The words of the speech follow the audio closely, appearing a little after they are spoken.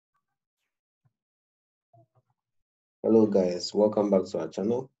Hello guys, welcome back to our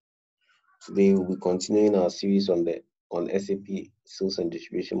channel. Today we'll be continuing our series on SAP sales and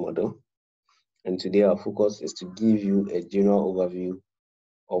distribution model. And today our focus is to give you a general overview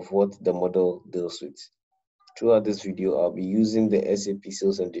of what the model deals with. Throughout this video, I'll be using the SAP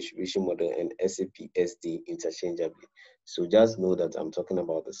sales and distribution model and SAP SD interchangeably. So just know that I'm talking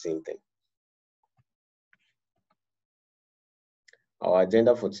about the same thing. Our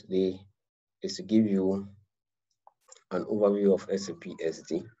agenda for today is to give you an overview of SAP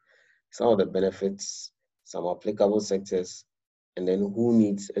SD, some of the benefits, some applicable sectors, and then who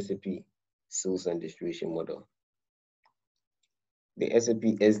needs SAP sales and distribution model. The SAP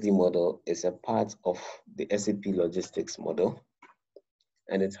SD model is a part of the SAP logistics model,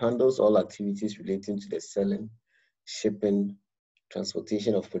 and it handles all activities relating to the selling, shipping,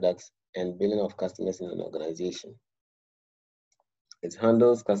 transportation of products, and billing of customers in an organization. It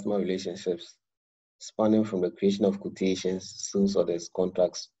handles customer relationships spanning from the creation of quotations, sales orders,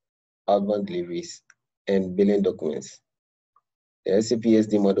 contracts, outbound deliveries, and billing documents. The SAP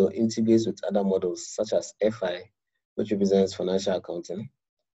SD model integrates with other models such as FI, which represents financial accounting,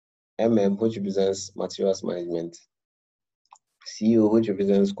 MM, which represents materials management, CO, which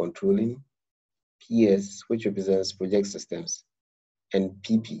represents controlling, PS, which represents project systems, and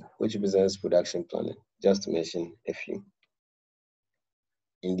PP, which represents production planning, just to mention a few.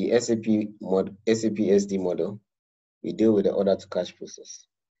 In the SAP SD model, we deal with the order to cash process.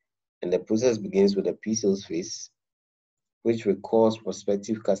 And the process begins with the pre-sales phase, which records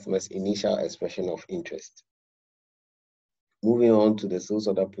prospective customers' initial expression of interest. Moving on to the sales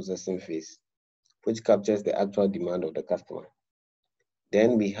order processing phase, which captures the actual demand of the customer.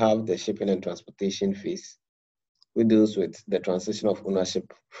 Then we have the shipping and transportation phase, which deals with the transition of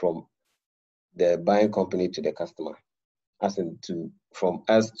ownership from the buying company to the customer, from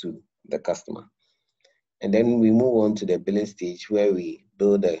us to the customer. And then we move on to the billing stage, where we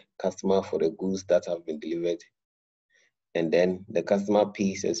bill the customer for the goods that have been delivered. And then the customer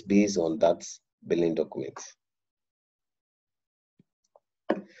pays us based on that billing document.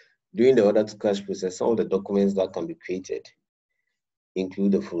 During the order to cash process, some of the documents that can be created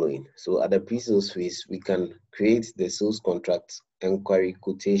include the following. So at the pre-sales phase, we can create the sales contract, inquiry,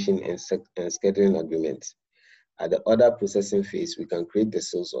 quotation, and scheduling agreement. At the order processing phase, we can create the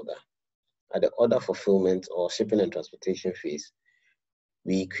sales order. At the order fulfillment or shipping and transportation phase,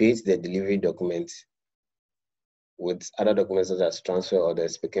 we create the delivery document with other documents such as transfer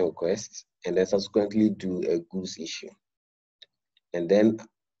orders, picking requests, and then subsequently do a goods issue. And then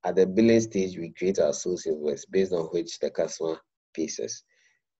at the billing stage, we create our sales invoice based on which the customer pays us.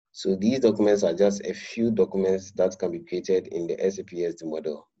 So these documents are just a few documents that can be created in the SAP SD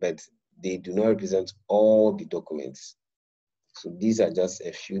model, but they do not represent all the documents. So these are just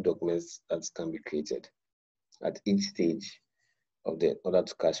a few documents that can be created at each stage of the order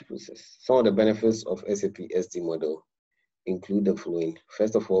to cash process. Some of the benefits of SAP SD model include the following.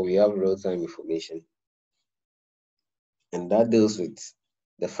 First of all, we have real-time information, and that deals with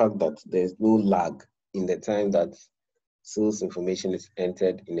the fact that there's no lag in the time that sales information is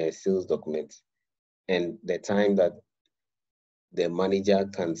entered in a sales document and the time that the manager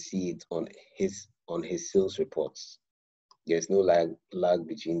can see it on his sales reports. There's no lag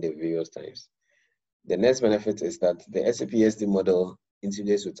between the various times. The next benefit is that the SAP SD model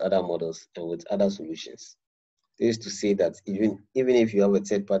integrates with other models and with other solutions. This is to say that even if you have a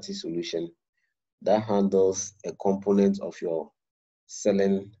third-party solution that handles a component of your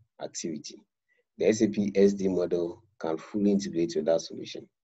selling activity, the SAP SD model can fully integrate with that solution,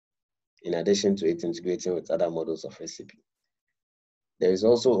 in addition to it integrating with other models of SAP. There is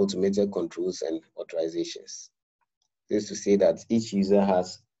also automated controls and authorizations. This is to say that each user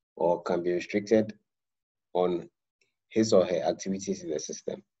has or can be restricted on his or her activities in the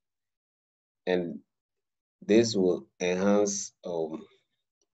system. And this will enhance,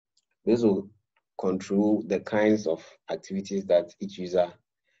 this will control the kinds of activities that each user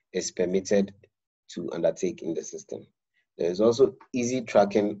is permitted to undertake in the system. There is also easy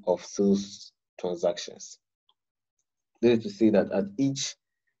tracking of sales transactions. This is to say that at each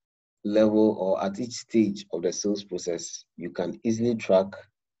level or at each stage of the sales process, you can easily track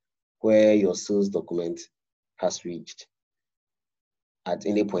where your sales document has reached at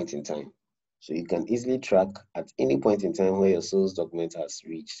any point in time. So you can easily track at any point in time where your sales document has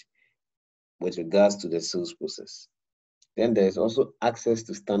reached with regards to the sales process. Then there is also access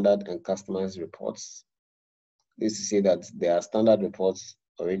to standard and customized reports. This is to say that there are standard reports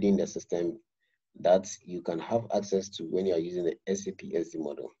already in the system that you can have access to when you are using the SAP SD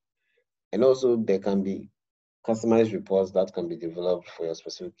model. And also there can be customized reports that can be developed for your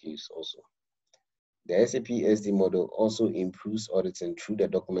specific use also. The SAP SD model also improves auditing through the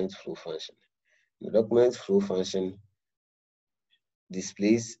document flow function. The document flow function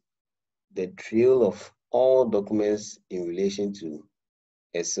displays the trail of all documents in relation to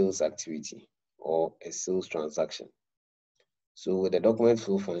a sales activity or a sales transaction. So with the document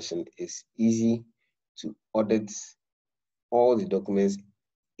flow function, it's easy to audit all the documents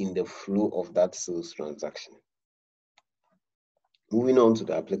in the flow of that sales transaction. Moving on to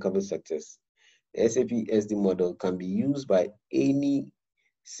the applicable sectors, the SAP SD model can be used by any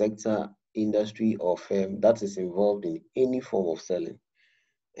sector, industry, or firm that is involved in any form of selling.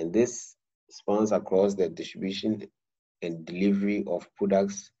 And this spans across the distribution and delivery of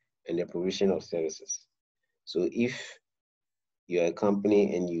products and the provision of services. So if you're a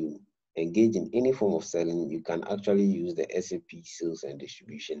company and you engage in any form of selling, you can actually use the SAP sales and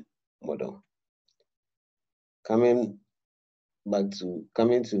distribution model. Coming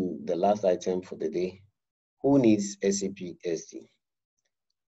to the last item for the day, who needs SAP SD?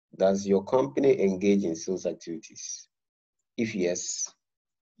 Does your company engage in sales activities? If yes,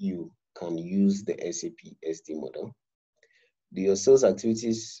 you can use the SAP SD model. Do your sales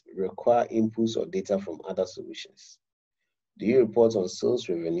activities require inputs or data from other solutions? Do you report on sales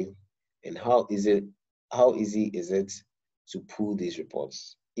revenue? And how easy is it to pull these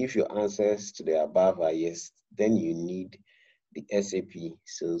reports? If your answers to the above are yes, then you need the SAP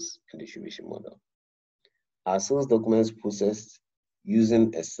sales and distribution model. Are sales documents processed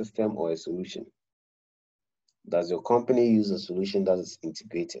using a system or a solution? Does your company use a solution that is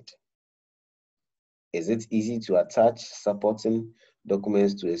integrated? Is it easy to attach supporting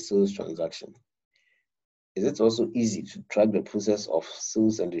documents to a sales transaction? Is it also easy to track the process of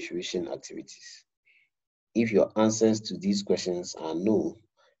sales and distribution activities? If your answers to these questions are no,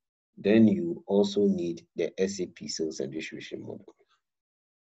 then you also need the SAP sales and distribution model.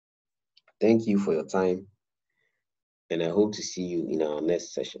 Thank you for your time, and I hope to see you in our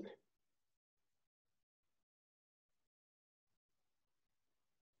next session.